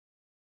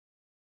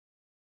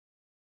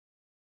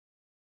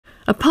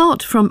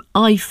Apart from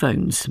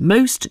iPhones,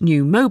 most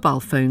new mobile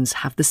phones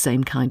have the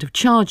same kind of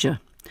charger.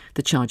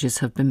 The chargers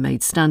have been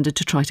made standard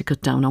to try to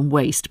cut down on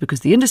waste because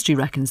the industry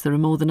reckons there are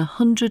more than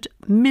 100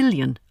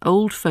 million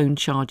old phone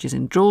chargers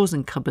in drawers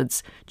and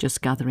cupboards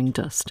just gathering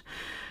dust.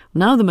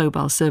 Now the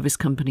mobile service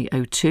company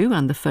O2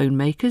 and the phone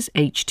makers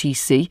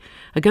HTC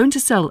are going to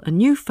sell a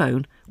new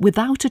phone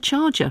without a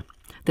charger.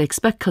 They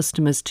expect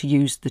customers to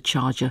use the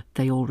charger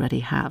they already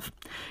have.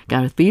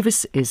 Gareth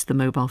Beavis is the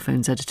mobile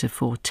phones editor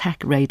for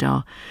Tech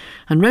Radar,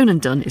 and Ronan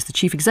Dunn is the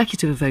chief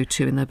executive of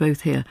O2, and they're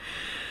both here.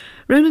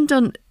 Ronan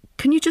Dunn,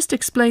 can you just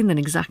explain then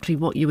exactly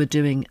what you were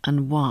doing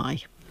and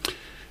why?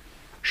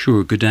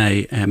 Sure, good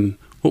day.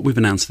 What we've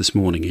announced this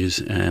morning is,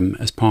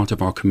 as part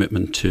of our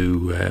commitment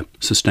to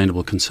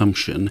sustainable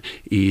consumption,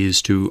 is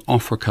to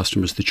offer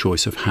customers the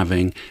choice of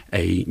having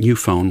a new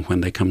phone when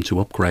they come to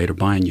upgrade or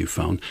buy a new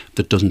phone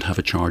that doesn't have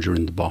a charger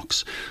in the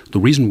box. The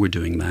reason we're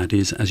doing that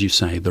is, as you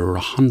say, there are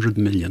 100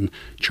 million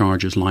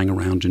chargers lying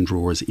around in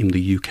drawers in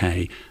the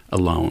UK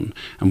alone.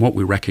 And what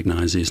we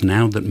recognise is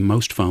now that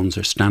most phones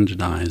are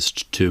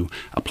standardised to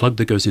a plug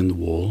that goes in the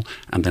wall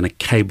and then a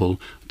cable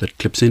that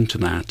clips into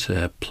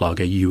that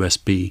plug, a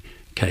USB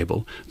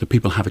cable, that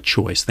people have a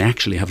choice. They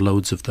actually have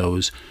loads of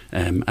those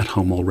at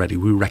home already.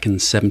 We reckon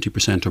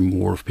 70% or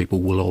more of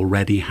people will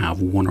already have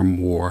one or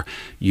more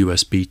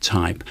USB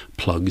type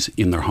plugs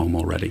in their home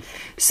already.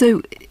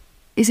 So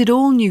is it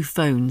all new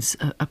phones,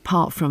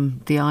 apart from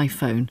the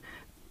iPhone,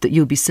 that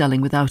you'll be selling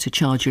without a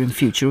charger in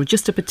future, or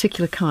just a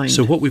particular kind?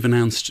 So what we've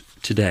announced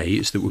today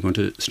is that we're going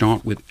to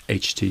start with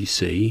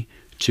HTC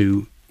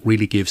to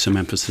really give some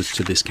emphasis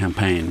to this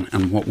campaign,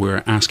 and what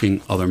we're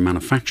asking other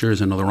manufacturers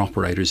and other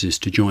operators is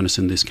to join us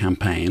in this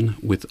campaign,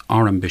 with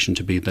our ambition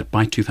to be that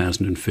by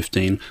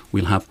 2015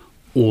 we'll have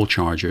all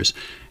chargers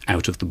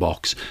out of the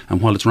box.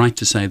 And while it's right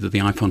to say that the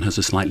iPhone has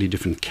a slightly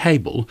different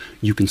cable,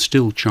 you can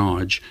still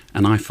charge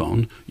an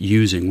iPhone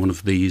using one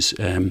of these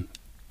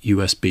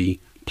USB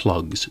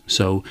plugs.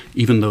 So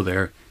even though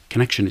their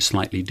connection is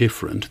slightly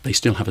different, they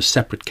still have a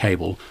separate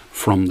cable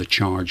from the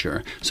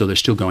charger, so they're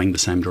still going the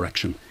same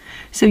direction.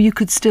 So you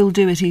could still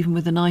do it even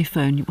with an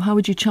iPhone. How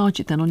would you charge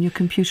it then on your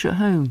computer at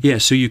home? Yeah,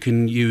 so you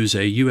can use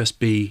a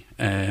USB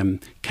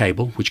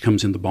cable, which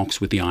comes in the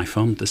box with the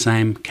iPhone. The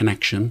same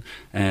connection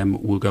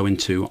will go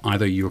into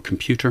either your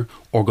computer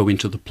or go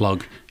into the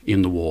plug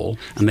in the wall.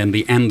 And then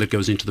the end that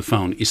goes into the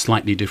phone is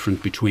slightly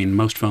different between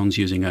most phones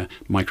using a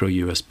micro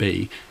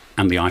USB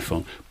and the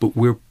iPhone, but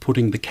we're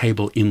putting the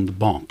cable in the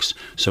box,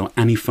 so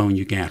any phone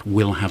you get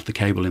will have the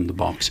cable in the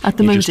box. At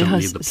the moment it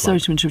has,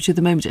 sorry to interrupt you, at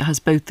the moment it has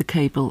both the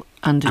cable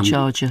and a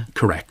charger.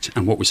 Correct,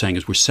 and what we're saying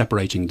is we're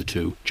separating the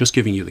two, just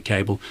giving you the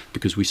cable,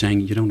 because we're saying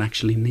you don't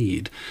actually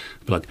need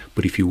a plug.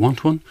 But if you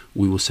want one,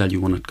 we will sell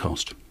you one at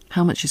cost.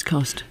 How much is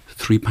cost?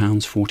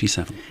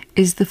 £3.47.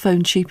 Is the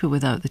phone cheaper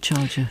without the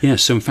charger?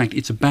 Yes, so in fact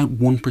it's about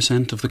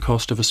 1% of the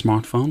cost of a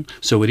smartphone,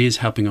 so it is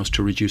helping us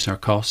to reduce our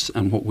costs,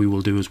 and what we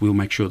will do is we'll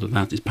make sure that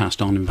that is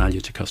passed on in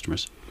value to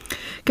customers.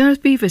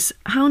 Gareth Beavis,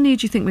 how near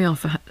do you think we are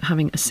for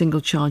having a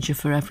single charger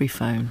for every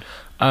phone?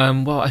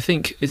 Well, I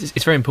think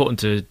it's very important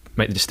to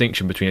make the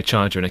distinction between a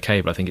charger and a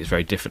cable. I think it's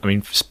very different. I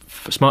mean,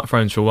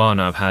 smartphones for a while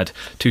now have had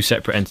two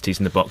separate entities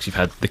in the box. You've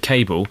had the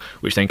cable,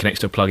 which then connects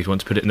to a plug if you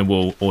want to put it in the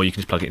wall, or you can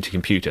just plug it into your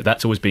computer.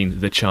 That's always been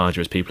the charger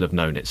as people have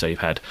known it. So you've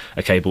had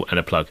a cable and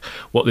a plug.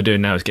 What they're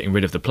doing now is getting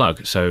rid of the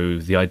plug. So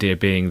the idea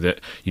being that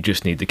you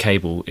just need the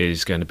cable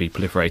is going to be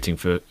proliferating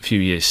for a few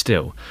years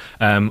still.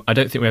 I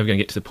don't think we're ever going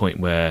to get to the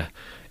point where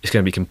it's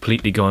going to be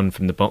completely gone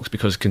from the box,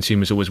 because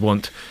consumers always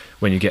want,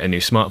 when you get a new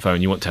smartphone,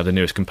 you want to have the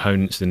newest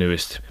components, the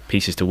newest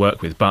pieces to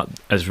work with. But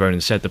as Ronan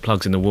said, the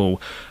plugs in the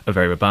wall are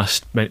very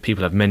robust.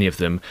 People have many of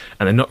them,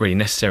 and they're not really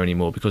necessary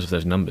anymore because of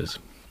those numbers.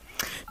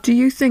 Do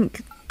you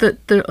think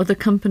that there are other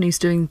companies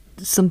doing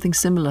something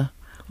similar,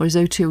 or is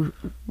O2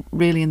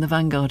 really in the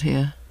vanguard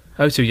here?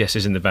 O2, yes,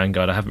 is in the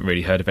vanguard. I haven't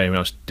really heard of anyone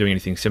else doing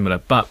anything similar,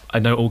 but I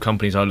know all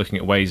companies are looking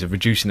at ways of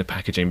reducing the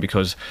packaging,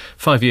 because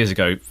 5 years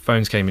ago,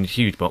 phones came in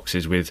huge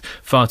boxes with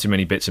far too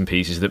many bits and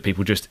pieces that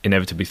people just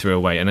inevitably threw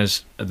away. And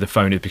as the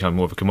phone has become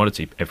more of a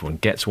commodity, everyone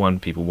gets one,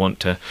 people want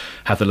to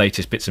have the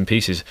latest bits and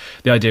pieces.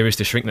 The idea is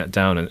to shrink that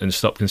down and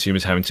stop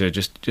consumers having to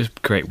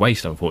just create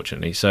waste,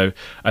 unfortunately. So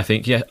I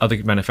think, yeah,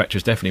 other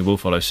manufacturers definitely will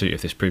follow suit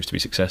if this proves to be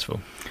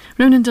successful.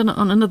 Ronan Dunn,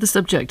 on another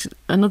subject,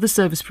 another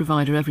service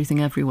provider, Everything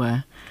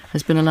Everywhere,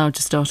 has been allowed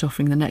to start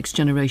offering the next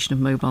generation of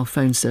mobile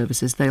phone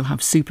services. They'll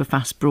have super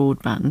fast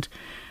broadband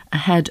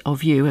ahead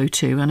of you,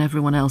 O2, and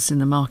everyone else in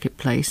the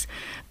marketplace.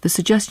 The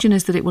suggestion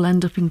is that it will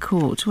end up in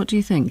court. What do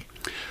you think?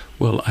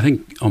 Well, I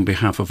think on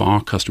behalf of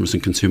our customers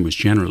and consumers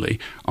generally,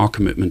 our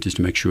commitment is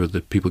to make sure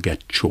that people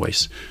get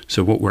choice.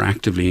 So what we're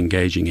actively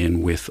engaging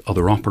in with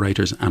other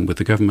operators and with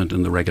the government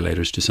and the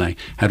regulators to say,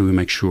 how do we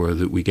make sure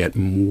that we get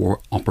more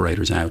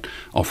operators out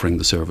offering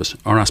the service?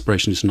 Our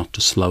aspiration is not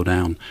to slow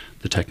down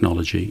the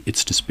technology,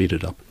 it's to speed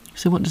it up.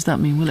 So what does that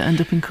mean? Will it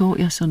end up in court,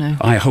 yes or no?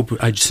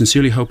 I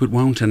sincerely hope it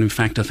won't, and in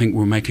fact I think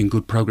we're making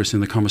good progress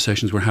in the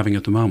conversations we're having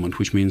at the moment,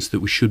 which means that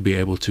we should be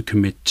able to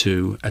commit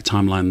to a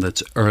timeline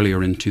that's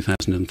earlier in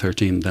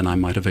 2013 than I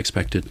might have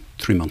expected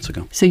 3 months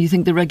ago. So you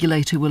think the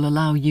regulator will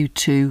allow you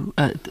to...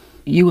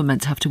 you were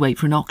meant to have to wait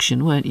for an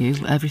auction, weren't you?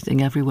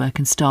 Everything everywhere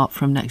can start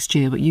from next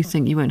year, but you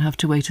think you won't have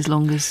to wait as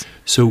long as...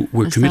 So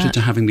we're committed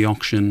to having the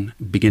auction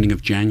beginning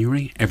of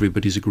January.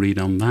 Everybody's agreed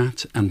on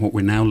that. And what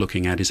we're now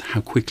looking at is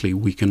how quickly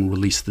we can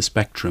release the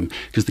spectrum.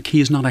 Because the key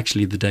is not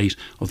actually the date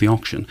of the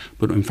auction,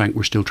 but in fact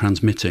we're still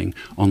transmitting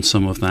on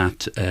some of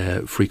that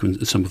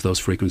some of those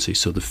frequencies.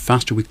 So the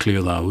faster we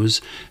clear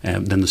those,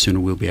 then the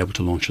sooner we'll be able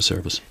to launch a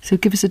service. So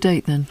give us a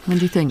date then. When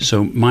do you think?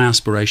 So my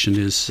aspiration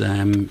is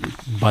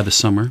by the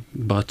summer,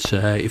 but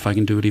if I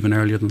can do it even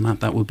earlier than that,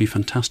 that would be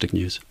fantastic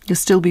news. You'll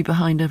still be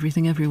behind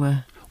everything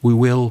everywhere. We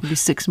will. You'll be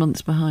 6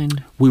 months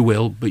behind. We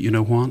will, but you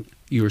know what?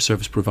 Your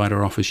service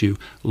provider offers you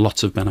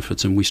lots of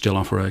benefits, and we still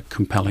offer a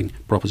compelling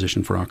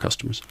proposition for our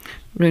customers.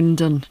 Ronan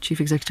Dunn, Chief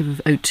Executive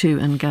of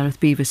O2, and Gareth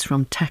Beavis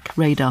from Tech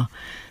Radar.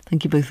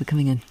 Thank you both for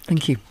coming in.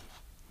 Thank you.